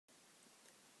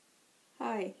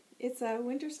Hi, it's a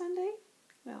winter Sunday,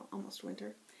 well, almost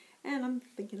winter, and I'm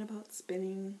thinking about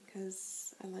spinning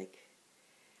because I like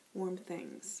warm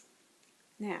things.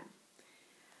 Now,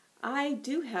 I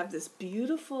do have this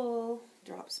beautiful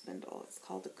drop spindle. It's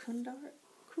called a Kundera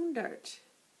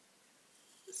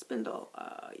spindle.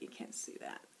 You can't see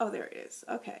that. Oh, there it is.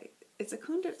 Okay, it's a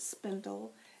Kundera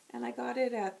spindle, and I got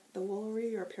it at the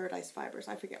Woolery or Paradise Fibers.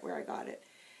 I forget where I got it.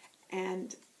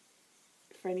 And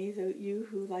for any of you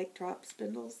who like drop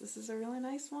spindles, this is a really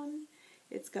nice one.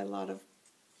 It's got a lot of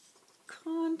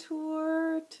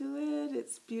contour to it.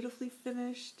 It's beautifully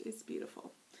finished. It's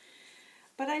beautiful.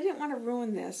 But I didn't want to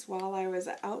ruin this while I was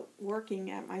out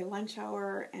working at my lunch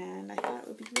hour, and I thought it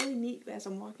would be really neat as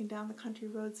I'm walking down the country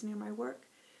roads near my work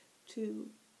to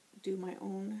do my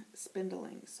own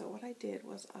spindling. So what I did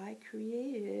was I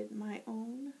created my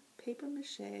own paper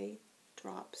mache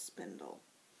drop spindle.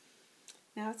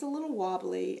 Now it's a little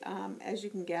wobbly, as you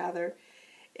can gather.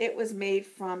 It was made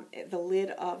from the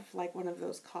lid of like one of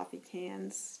those coffee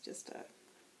cans, just a,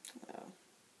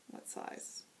 what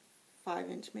size?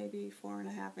 5-inch maybe,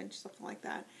 4.5-inch, something like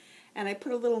that. And I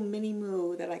put a little mini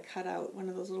moo that I cut out, one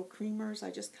of those little creamers. I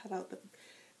just cut out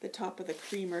the top of the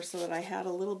creamer so that I had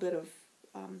a little bit of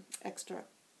extra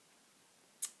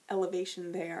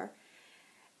elevation there.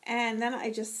 And then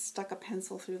I just stuck a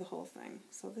pencil through the whole thing.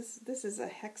 So this is a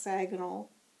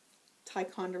hexagonal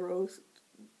Ticonderoga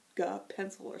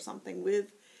pencil or something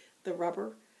with the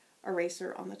rubber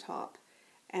eraser on the top.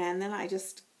 And then I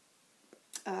just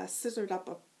scissored up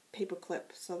a paper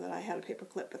clip so that I had a paper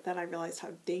clip, but then I realized how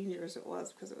dangerous it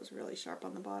was because it was really sharp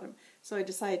on the bottom. So I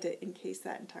decided to encase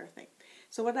that entire thing.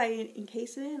 So what I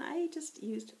encased it in, I just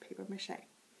used paper mache,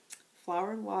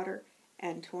 flour and water,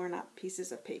 and torn up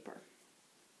pieces of paper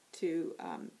to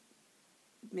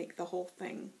make the whole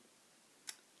thing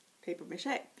paper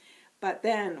mache. But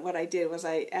then what I did was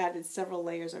I added several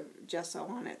layers of gesso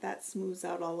on it. That smooths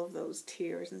out all of those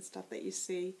tears and stuff that you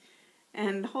see.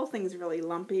 And the whole thing's really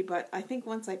lumpy, but I think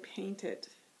once I paint it,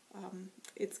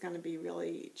 it's going to be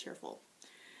really cheerful.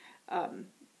 And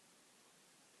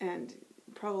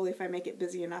probably if I make it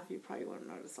busy enough, you probably won't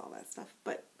notice all that stuff.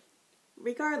 But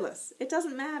regardless, it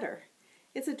doesn't matter.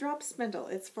 It's a drop spindle.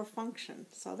 It's for function.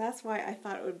 So that's why I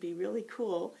thought it would be really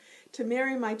cool to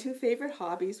marry my two favorite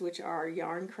hobbies, which are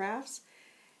yarn crafts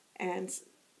and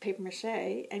paper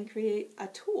mache, and create a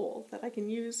tool that I can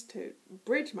use to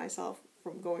bridge myself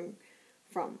from going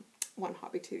from one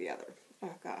hobby to the other.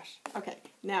 Oh gosh. Okay,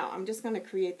 now I'm just going to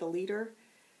create the leader.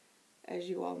 As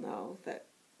you all know, that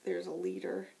there's a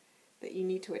leader that you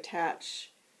need to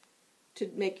attach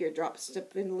to make your drop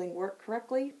spindling work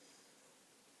correctly.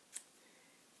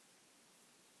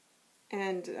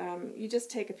 And you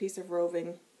just take a piece of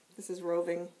roving. This is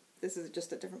roving. This is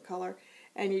just a different color.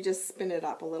 And you just spin it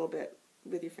up a little bit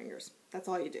with your fingers. That's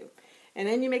all you do. And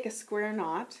then you make a square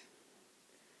knot.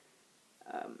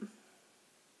 I'm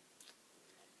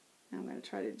going to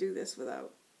try to do this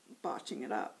without botching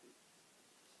it up.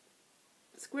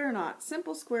 Square knot.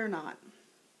 Simple square knot.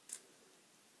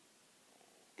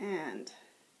 And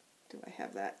do I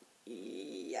have that?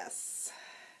 Yes.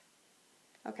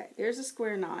 Okay, there's a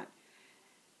square knot.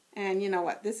 And you know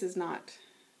what? This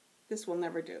will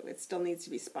never do. It still needs to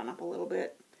be spun up a little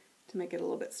bit to make it a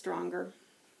little bit stronger.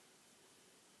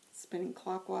 Spinning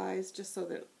clockwise just so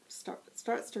that it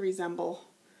starts to resemble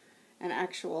an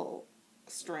actual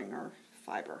string or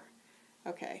fiber.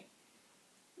 Okay,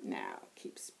 now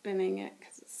keep spinning it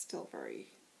because it's still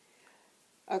very...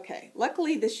 Okay,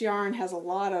 luckily this yarn has a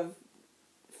lot of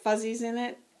fuzzies in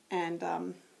it, and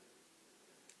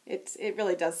it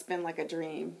really does spin like a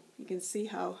dream. You can see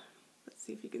how, let's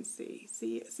see if you can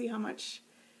see how much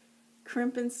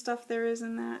crimp and stuff there is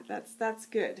in that. That's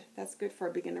good. That's good for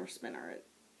a beginner spinner.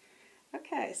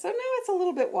 Okay, so now it's a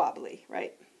little bit wobbly,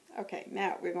 right? Okay,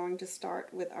 now we're going to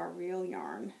start with our real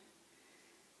yarn.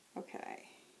 Okay.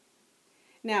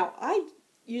 Now, I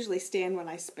usually stand when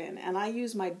I spin, and I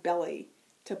use my belly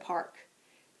to park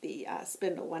the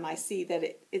spindle when I see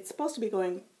that it's supposed to be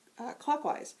going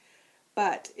clockwise.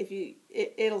 But if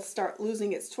it'll start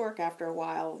losing its torque after a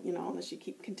while, you know, unless you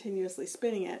keep continuously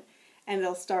spinning it, and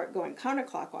it'll start going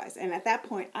counterclockwise. And at that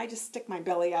point, I just stick my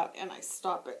belly out and I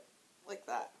stop it like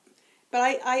that.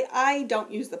 But I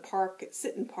don't use the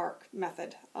sit and park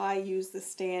method. I use the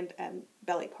stand and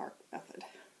belly park method.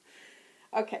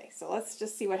 Okay, so let's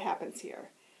just see what happens here.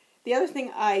 The other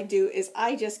thing I do is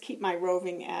I just keep my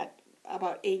roving at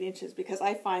about 8 inches because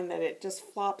I find that it just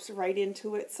flops right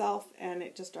into itself and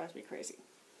it just drives me crazy.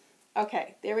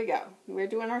 Okay, there we go. We're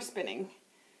doing our spinning.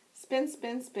 Spin,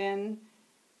 spin, spin.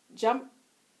 Jumping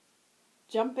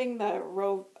the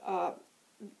rove.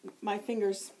 My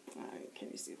fingers, can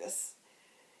you see this?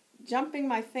 Jumping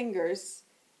my fingers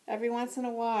every once in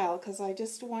a while because I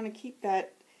just want to keep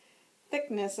that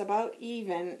thickness about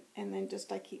even, and then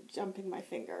just I keep jumping my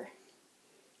finger.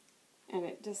 And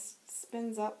it just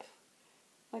spins up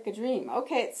like a dream.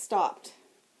 Okay, it stopped.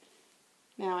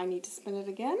 Now I need to spin it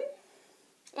again.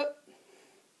 Oh.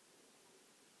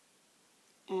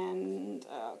 And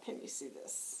can you see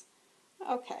this?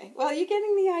 Okay, well, you're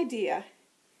getting the idea.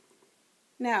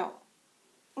 Now,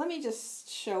 let me just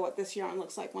show what this yarn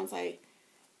looks like once I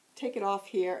take it off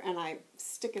here and I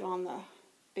stick it on the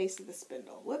base of the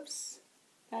spindle. Whoops.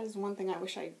 That is one thing I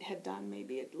wish I had done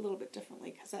maybe a little bit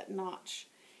differently, because that notch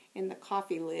in the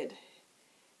coffee lid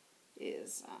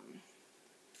is...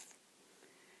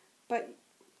 But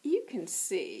you can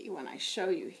see when I show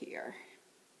you here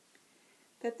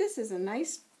that this is a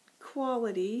nice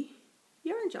quality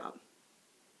yarn job.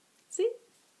 See?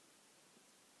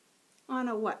 On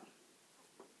a what?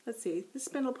 Let's see, this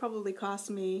spindle probably cost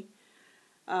me,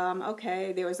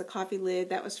 okay, there was a coffee lid,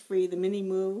 that was free. The mini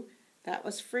moo, that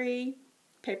was free.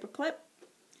 Paper clip,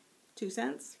 2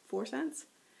 cents, 4 cents.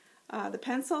 The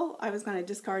pencil, I was going to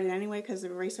discard it anyway because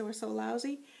the eraser was so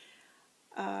lousy.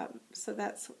 So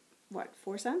that's, what,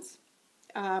 4 cents?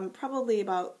 Probably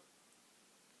about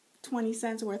 20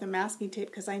 cents worth of masking tape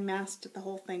because I masked the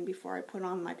whole thing before I put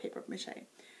on my paper mache.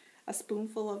 A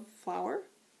spoonful of flour.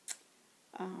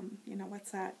 You know,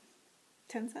 what's that?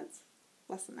 10 cents?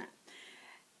 Less than that.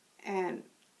 And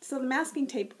so the masking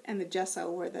tape and the gesso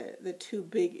were the two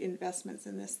big investments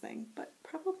in this thing, but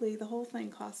probably the whole thing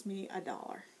cost me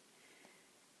 $1.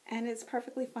 And it's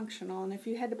perfectly functional, and if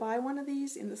you had to buy one of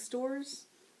these in the stores,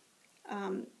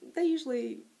 they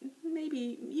usually,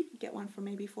 maybe, you could get one for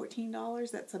maybe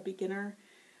 $14. That's a beginner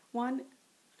one.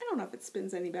 I don't know if it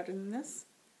spins any better than this.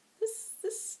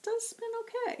 This does spin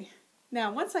okay.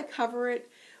 Now, once I cover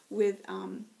it with,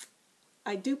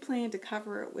 I do plan to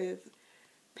cover it with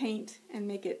paint and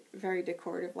make it very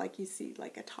decorative, like you see,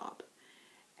 like a top.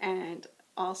 And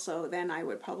also, then I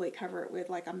would probably cover it with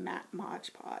like a matte Mod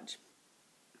Podge.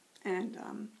 And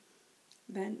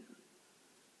then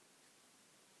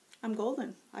I'm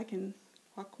golden. I can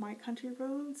walk my country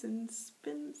roads and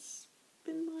spin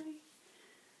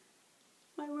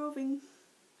my roving.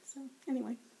 So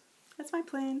anyway, that's my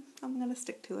plan. I'm going to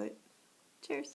stick to it. Cheers.